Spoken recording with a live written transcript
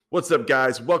What's up,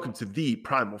 guys? Welcome to the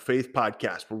Primal Faith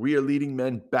Podcast, where we are leading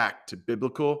men back to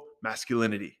biblical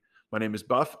masculinity. My name is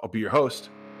Buff. I'll be your host.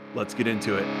 Let's get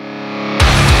into it.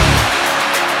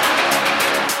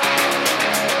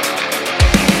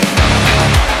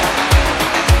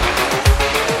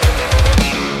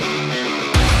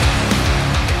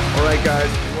 All right, guys,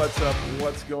 what's up?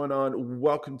 What's going on?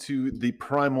 Welcome to the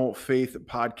Primal Faith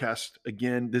Podcast.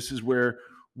 Again, this is where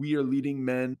we are leading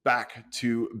men back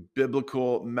to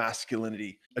biblical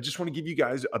masculinity. I just want to give you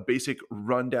guys a basic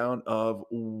rundown of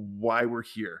why we're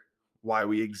here, why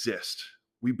we exist.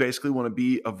 We basically want to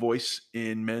be a voice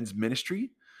in men's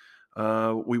ministry.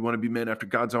 We want to be men after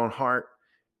God's own heart.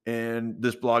 And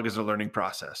this blog is a learning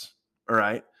process. All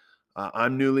right.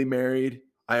 I'm newly married.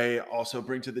 I also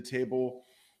bring to the table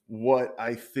what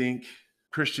I think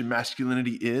Christian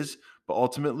masculinity is. But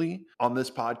ultimately, on this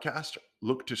podcast,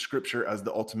 look to Scripture as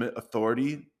the ultimate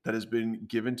authority that has been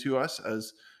given to us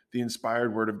as the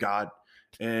inspired Word of God.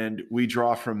 And we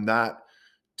draw from that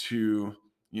to,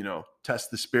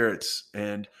 test the spirits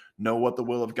and know what the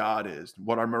will of God is,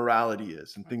 what our morality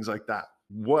is, and things like that.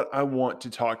 What I want to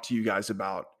talk to you guys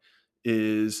about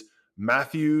is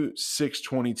Matthew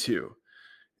 6:22.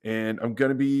 And I'm going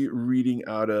to be reading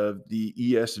out of the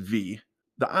ESV.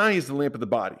 The eye is the lamp of the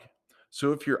body.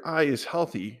 So if your eye is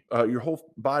healthy, your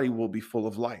whole body will be full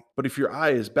of light. But if your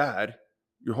eye is bad,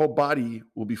 your whole body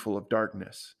will be full of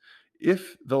darkness.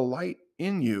 If the light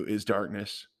in you is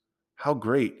darkness, how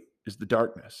great is the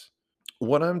darkness?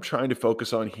 What I'm trying to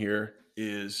focus on here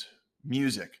is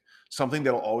music. Something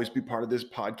that will always be part of this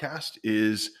podcast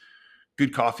is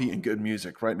good coffee and good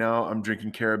music. Right now, I'm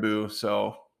drinking Caribou,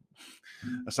 so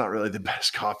that's not really the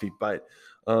best coffee, but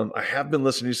I have been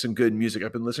listening to some good music.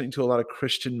 I've been listening to a lot of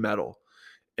Christian metal.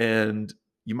 And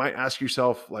you might ask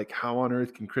yourself, like, how on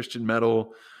earth can Christian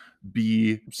metal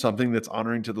be something that's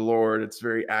honoring to the Lord? It's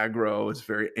very aggro. It's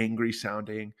very angry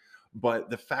sounding. But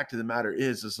the fact of the matter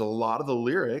is a lot of the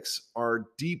lyrics are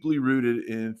deeply rooted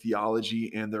in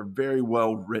theology and they're very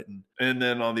well written. And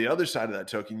then on the other side of that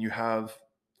token, you have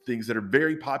things that are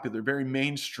very popular, very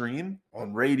mainstream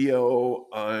on radio,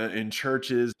 in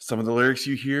churches. Some of the lyrics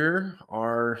you hear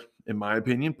are, in my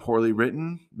opinion, poorly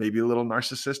written, maybe a little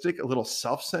narcissistic, a little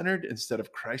self-centered instead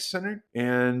of Christ-centered.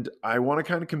 And I want to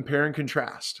kind of compare and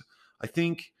contrast. I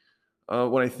think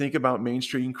when I think about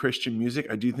mainstream Christian music,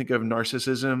 I do think of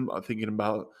narcissism. I'm thinking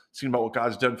about what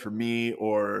God's done for me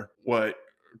or what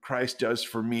Christ does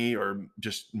for me, or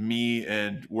just me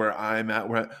and where I'm at,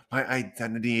 where my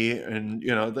identity, and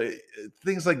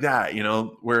things like that.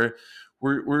 Where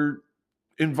we're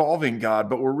involving God,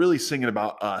 but we're really singing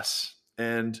about us.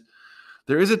 And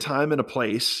there is a time and a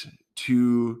place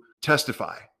to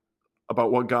testify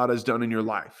about what God has done in your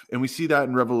life, and we see that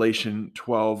in Revelation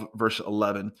 12, verse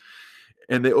 11.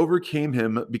 And they overcame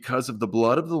him because of the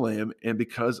blood of the Lamb and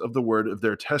because of the word of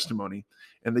their testimony.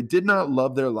 And they did not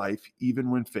love their life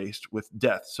even when faced with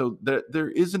death. So there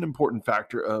is an important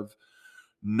factor of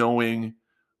knowing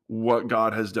what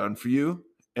God has done for you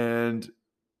and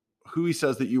who he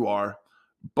says that you are.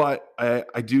 But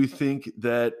I do think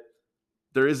that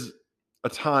there is a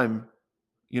time,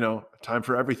 a time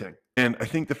for everything. And I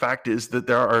think the fact is that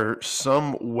there are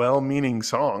some well-meaning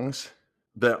songs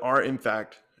that are, in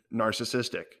fact,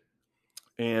 narcissistic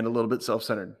and a little bit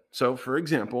self-centered. So, for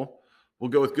example, we'll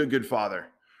go with Good Father,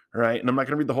 all right? And I'm not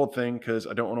going to read the whole thing because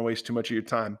I don't want to waste too much of your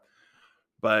time.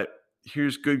 But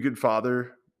here's Good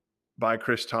Father by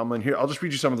Chris Tomlin. Here, I'll just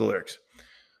read you some of the lyrics.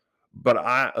 But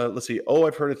let's see. Oh,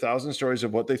 I've heard 1,000 stories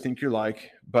of what they think you're like,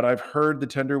 but I've heard the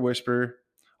tender whisper.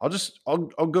 I'll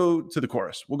go to the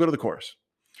chorus. We'll go to the chorus.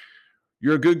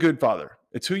 You're a good father.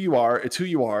 It's who you are. It's who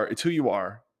you are. It's who you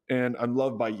are. And I'm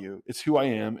loved by you. It's who I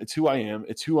am. It's who I am.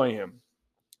 It's who I am.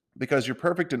 Because you're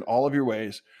perfect in all of your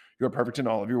ways. You're perfect in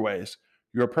all of your ways.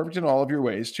 You're perfect in all of your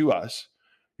ways to us.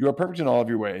 You are perfect in all of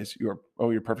your ways. You're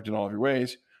perfect in all of your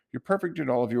ways. You're perfect in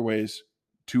all of your ways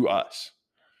to us.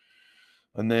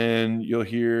 And then you'll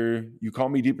hear, you call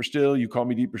me deeper still. You call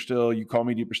me deeper still. You call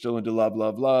me deeper still into love,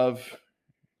 love, love.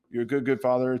 You're a good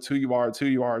father. It's who you are. It's who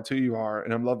you are. It's who you are.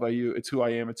 And I'm loved by you. It's who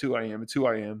I am. It's who I am. It's who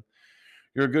I am.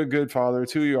 You're a good father.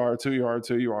 It's who you are. It's who you are. It's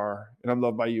who you are. And I'm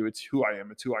loved by you. It's who I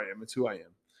am. It's who I am. It's who I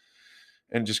am.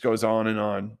 And it just goes on and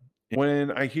on.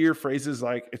 When I hear phrases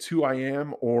like it's who I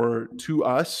am or to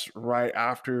us right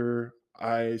after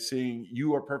I sing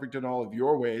you are perfect in all of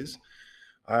your ways,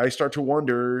 I start to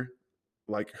wonder,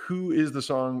 like, who is the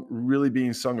song really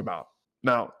being sung about?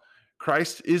 Now,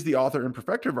 Christ is the author and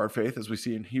perfecter of our faith, as we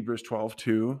see in Hebrews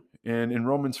 12:2. And in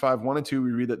Romans 5:1-2,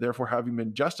 we read that therefore, having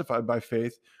been justified by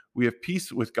faith, we have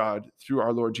peace with God through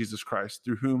our Lord Jesus Christ,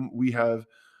 through whom we have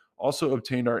also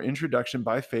obtained our introduction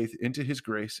by faith into his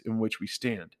grace in which we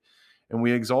stand, and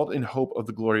we exalt in hope of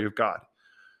the glory of God.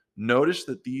 Notice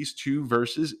that these two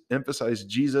verses emphasize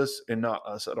Jesus and not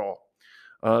us at all.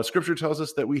 Scripture tells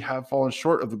us that we have fallen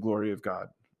short of the glory of God,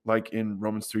 like in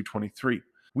Romans 3:23.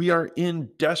 We are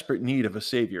in desperate need of a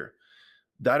Savior.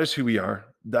 That is who we are.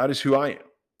 That is who I am.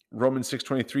 Romans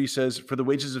 6:23 says, "For the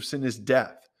wages of sin is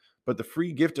death, but the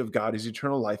free gift of God is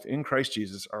eternal life in Christ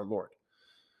Jesus our Lord."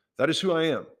 That is who I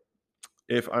am.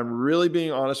 If I'm really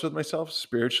being honest with myself,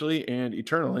 spiritually and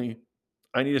eternally,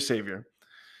 I need a Savior.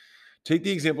 Take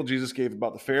the example Jesus gave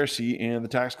about the Pharisee and the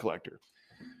tax collector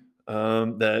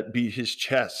that beat his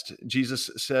chest. Jesus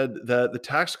said that the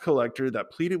tax collector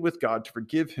that pleaded with God to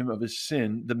forgive him of his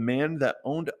sin, the man that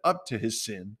owned up to his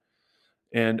sin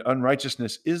and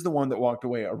unrighteousness, is the one that walked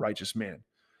away a righteous man,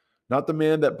 not the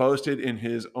man that boasted in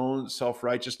his own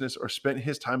self-righteousness or spent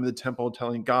his time in the temple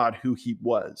telling God who he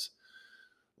was.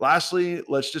 Lastly,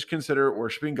 let's just consider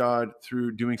worshiping God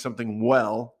through doing something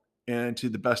well and to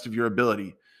the best of your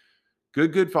ability.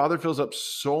 Good, Good Father fills up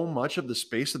so much of the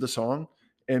space of the song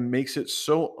and makes it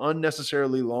so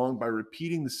unnecessarily long by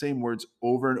repeating the same words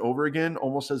over and over again,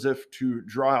 almost as if to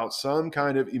draw out some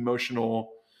kind of emotion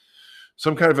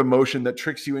that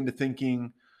tricks you into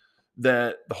thinking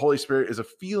that the Holy Spirit is a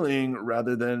feeling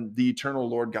rather than the eternal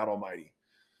Lord God Almighty.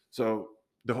 So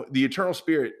the eternal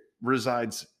Spirit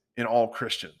resides in all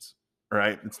Christians,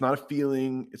 right? It's not a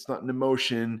feeling, it's not an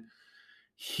emotion.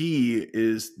 He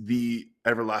is the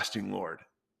everlasting Lord,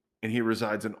 and he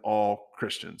resides in all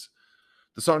Christians.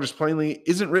 The song just plainly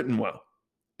isn't written well.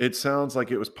 It sounds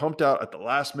like it was pumped out at the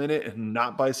last minute and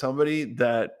not by somebody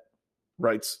that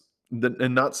writes,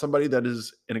 and not somebody that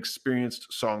is an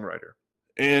experienced songwriter.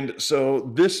 And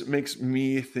so this makes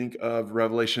me think of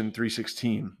Revelation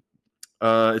 3:16.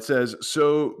 It says,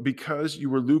 "So because you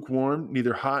were lukewarm,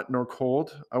 neither hot nor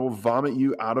cold, I will vomit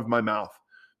you out of my mouth.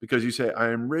 Because you say,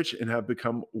 I am rich and have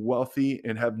become wealthy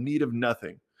and have need of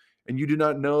nothing. And you do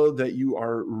not know that you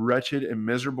are wretched and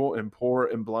miserable and poor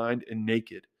and blind and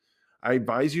naked. I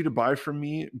advise you to buy from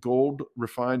me gold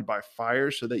refined by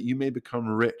fire so that you may become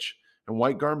rich, and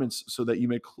white garments so that you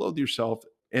may clothe yourself,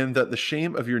 and that the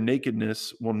shame of your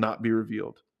nakedness will not be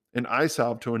revealed. And eye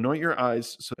salve to anoint your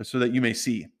eyes so that you may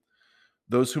see.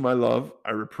 Those whom I love,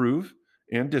 I reprove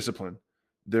and discipline.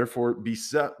 Therefore, be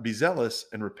zealous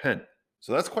and repent."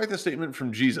 So that's quite the statement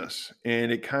from Jesus.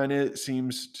 And it kind of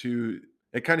sees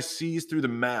through the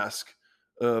mask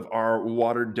of our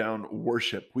watered down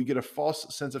worship. We get a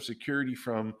false sense of security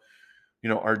from,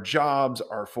 our jobs,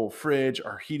 our full fridge,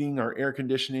 our heating, our air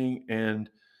conditioning. And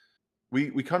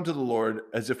we come to the Lord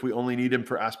as if we only need him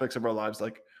for aspects of our lives,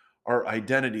 like our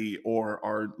identity or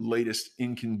our latest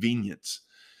inconvenience.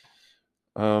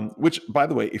 Which, by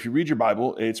the way, if you read your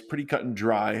Bible, it's pretty cut and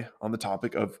dry on the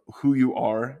topic of who you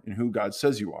are and who God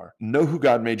says you are. Know who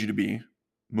God made you to be.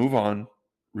 Move on.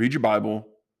 Read your Bible.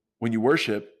 When you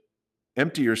worship,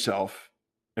 empty yourself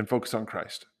and focus on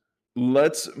Christ.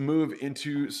 Let's move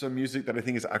into some music that I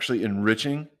think is actually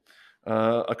enriching.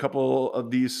 A couple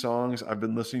of these songs I've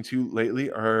been listening to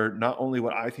lately are not only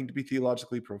what I think to be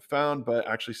theologically profound, but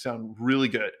actually sound really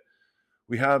good.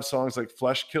 We have songs like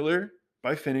Flesh Killer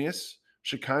by Phineas,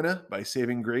 Shekinah by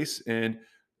Saving Grace, and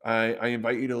I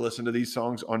invite you to listen to these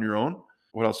songs on your own.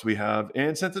 What else do we have?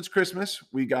 And since it's Christmas,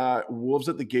 we got Wolves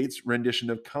at the Gates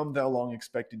rendition of Come Thou Long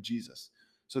Expected Jesus.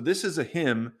 So this is a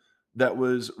hymn that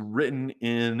was written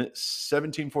in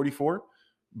 1744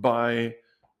 by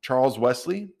Charles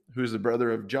Wesley, who is the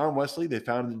brother of John Wesley. They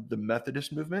founded the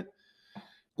Methodist movement.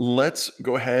 Let's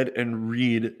go ahead and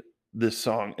read this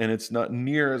song, and it's not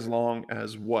near as long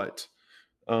as what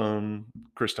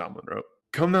Chris Tomlin wrote.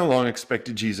 "Come thou long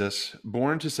expected Jesus,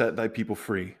 born to set thy people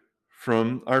free.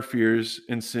 From our fears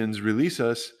and sins release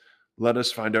us, let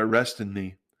us find our rest in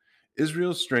thee.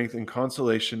 Israel's strength and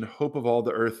consolation, hope of all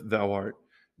the earth thou art,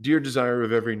 dear desire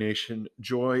of every nation,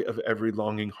 joy of every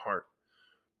longing heart.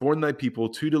 Born thy people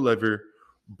to deliver,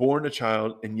 born a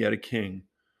child and yet a king.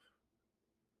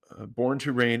 Born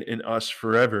to reign in us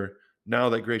forever, now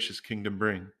thy gracious kingdom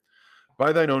bring.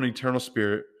 By thine own eternal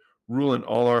spirit, rule in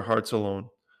all our hearts alone.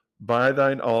 By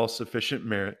thine all-sufficient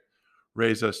merit,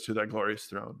 raise us to thy glorious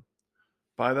throne.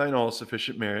 By thine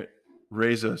all-sufficient merit,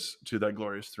 raise us to thy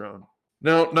glorious throne."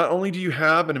 Now, not only do you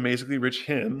have an amazingly rich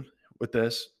hymn with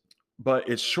this, but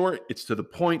it's short, it's to the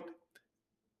point,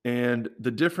 and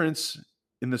the difference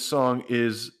in the song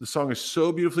is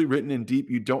so beautifully written and deep,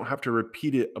 you don't have to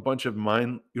repeat a bunch of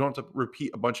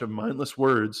mindless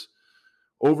words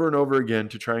over and over again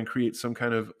to try and create some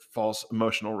kind of false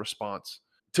emotional response.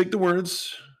 Take the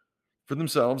words for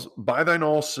themselves. By thine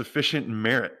all sufficient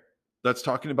merit. That's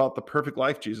talking about the perfect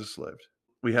life Jesus lived.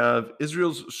 We have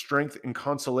Israel's strength and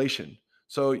consolation.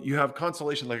 So you have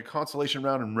consolation, like a consolation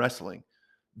round in wrestling.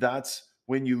 That's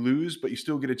when you lose, but you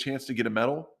still get a chance to get a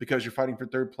medal because you're fighting for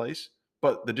third place.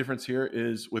 But the difference here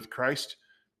is with Christ,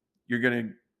 you're gonna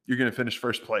you're gonna finish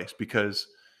first place because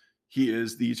he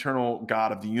is the eternal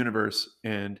God of the universe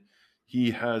and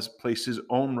he has placed his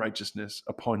own righteousness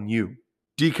upon you.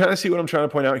 Do you kind of see what I'm trying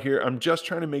to point out here? I'm just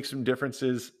trying to make some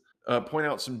differences, point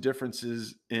out some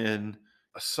differences in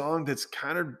a song that's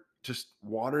kind of just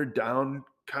watered down,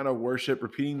 kind of worship,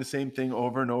 repeating the same thing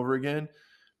over and over again.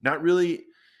 Not really,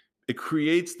 it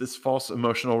creates this false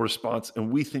emotional response,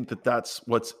 and we think that that's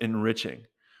what's enriching.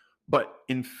 But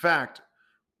in fact,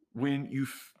 when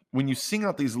you sing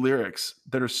out these lyrics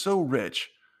that are so rich,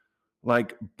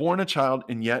 like born a child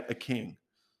and yet a king,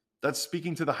 that's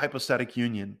speaking to the hypostatic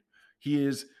union. He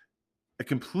is a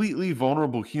completely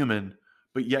vulnerable human,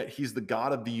 but yet he's the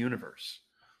God of the universe.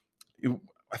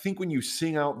 I think when you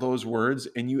sing out those words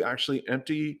and you actually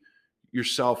empty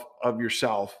yourself of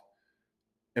yourself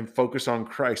and focus on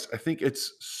Christ, I think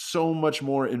it's so much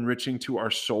more enriching to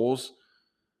our souls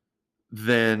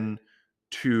than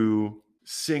to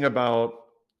sing about,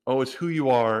 oh, it's who you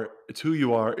are, it's who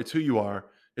you are, it's who you are,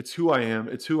 it's who I am,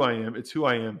 it's who I am, it's who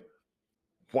I am.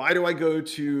 Why do I go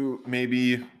to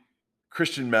maybe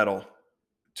Christian metal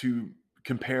to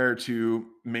compare to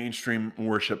mainstream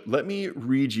worship? Let me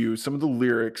read you some of the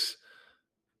lyrics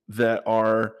that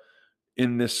are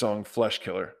in this song, Flesh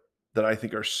Killer, that I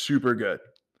think are super good.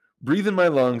 Breathe in my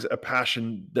lungs a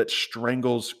passion that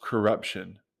strangles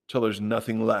corruption till there's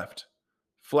nothing left.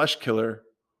 Flesh Killer,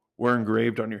 we're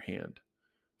engraved on your hand.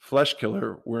 Flesh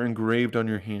Killer, we're engraved on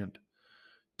your hand.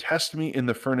 Test me in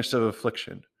the furnace of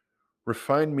affliction.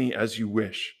 Refine me as you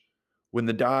wish. When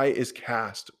the die is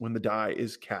cast, when the die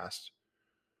is cast.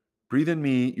 Breathe in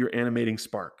me your animating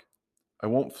spark. I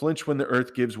won't flinch when the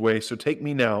earth gives way, so take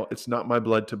me now. It's not my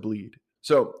blood to bleed.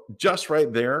 So just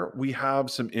right there, we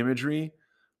have some imagery,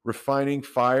 refining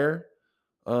fire.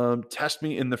 Test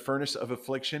me in the furnace of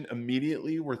affliction.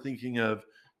 Immediately, we're thinking of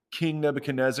King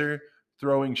Nebuchadnezzar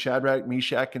throwing Shadrach,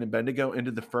 Meshach, and Abednego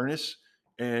into the furnace.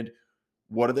 And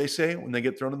what do they say when they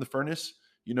get thrown in the furnace?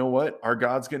 You know what? Our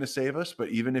God's going to save us, but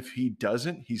even if he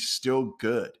doesn't, he's still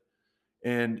good.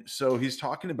 And so he's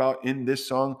talking about in this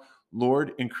song,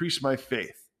 Lord, increase my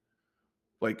faith.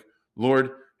 Like,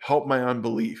 Lord, help my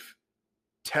unbelief.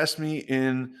 Test me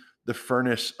in the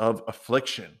furnace of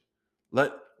affliction.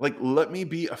 Let me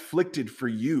be afflicted for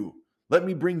you. Let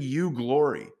me bring you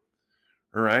glory.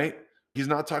 All right? He's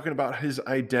not talking about his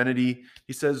identity.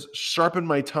 He says, sharpen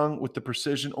my tongue with the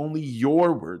precision only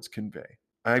your words convey.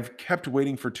 I've kept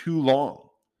waiting for too long.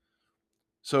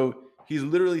 So he's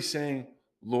literally saying,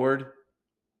 Lord,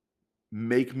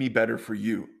 make me better for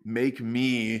you. Make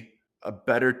me a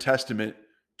better testament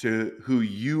to who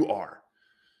you are.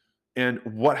 And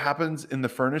what happens in the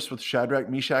furnace with Shadrach,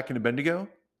 Meshach, and Abednego?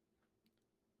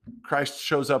 Christ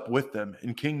shows up with them,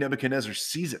 and King Nebuchadnezzar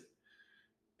sees it.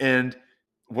 And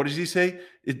what does he say?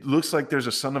 It looks like there's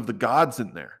a son of the gods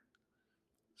in there.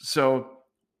 So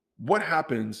what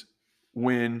happens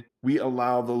when we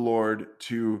allow the Lord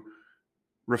to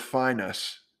refine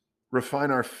us,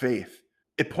 refine our faith?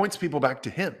 It points people back to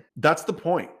him. That's the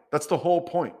point. That's the whole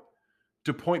point,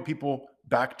 to point people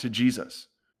back to Jesus.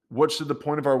 What should the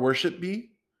point of our worship be?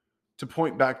 To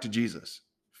point back to Jesus.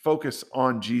 Focus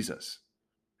on Jesus.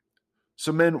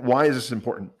 So men, why is this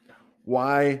important?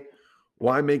 Why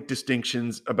make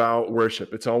distinctions about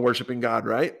worship? It's all worshiping God,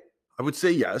 right? I would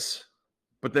say yes,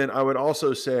 but then I would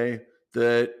also say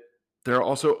that there are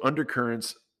also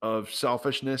undercurrents of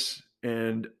selfishness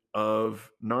and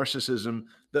of narcissism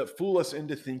that fool us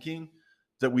into thinking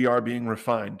that we are being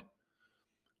refined.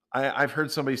 I've heard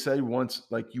somebody say once,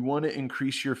 like, you want to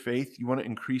increase your faith, you want to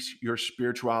increase your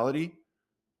spirituality,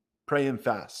 pray and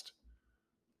fast.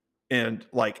 And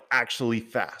like actually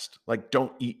fast, like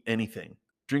don't eat anything.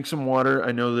 Drink some water.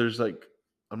 I know there's like,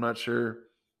 I'm not sure,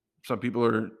 some people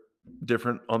are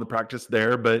different on the practice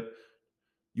there, but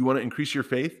you want to increase your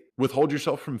faith, withhold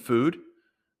yourself from food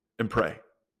and pray.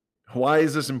 Why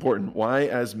is this important? Why,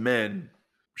 as men,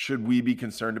 should we be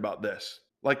concerned about this?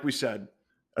 Like we said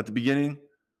at the beginning,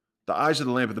 the eyes are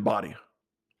the lamp of the body.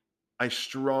 I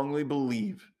strongly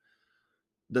believe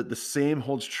that the same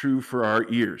holds true for our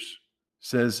ears. It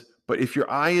says, but if your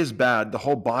eye is bad, the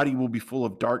whole body will be full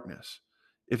of darkness.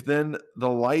 If then the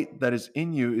light that is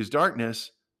in you is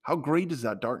darkness, how great is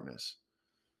that darkness?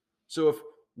 So if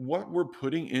what we're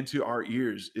putting into our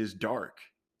ears is dark,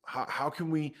 how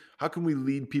can we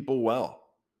lead people well?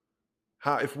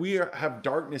 If we have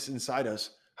darkness inside us,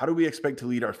 how do we expect to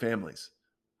lead our families?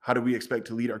 How do we expect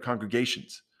to lead our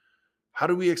congregations? How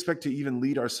do we expect to even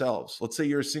lead ourselves? Let's say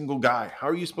you're a single guy. How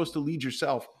are you supposed to lead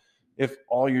yourself if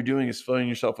all you're doing is filling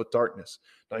yourself with darkness?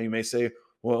 Now you may say,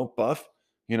 well, Buff,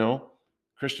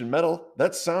 Christian metal,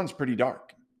 that sounds pretty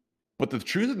dark. But the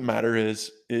truth of the matter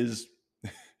is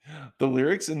the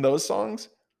lyrics in those songs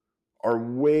are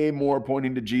way more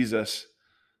pointing to Jesus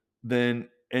than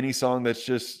any song that's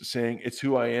just saying, it's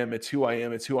who I am, it's who I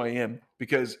am, it's who I am.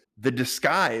 Because the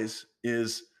disguise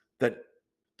is that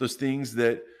those things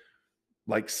that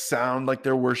like sound like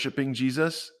they're worshiping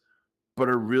Jesus, but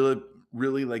are really,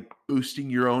 really like boosting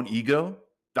your own ego.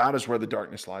 That is where the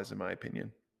darkness lies, in my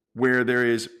opinion. Where there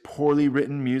is poorly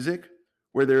written music,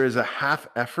 where there is a half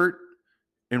effort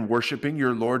in worshiping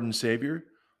your Lord and Savior,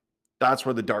 that's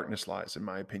where the darkness lies, in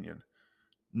my opinion.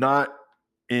 Not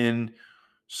in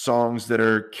songs that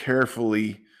are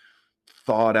carefully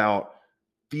thought out,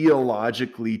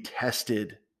 theologically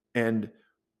tested, and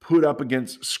put up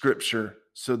against scripture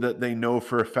so that they know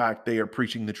for a fact they are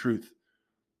preaching the truth.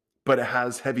 But it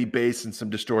has heavy bass and some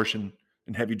distortion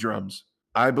and heavy drums.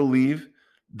 I believe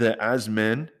that as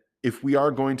men, if we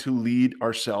are going to lead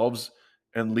ourselves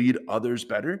and lead others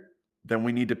better, then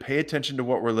we need to pay attention to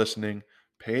what we're listening,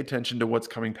 pay attention to what's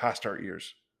coming past our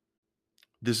ears.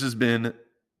 This has been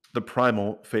the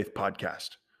Primal Faith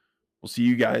Podcast. We'll see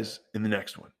you guys in the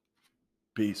next one.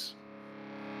 Peace.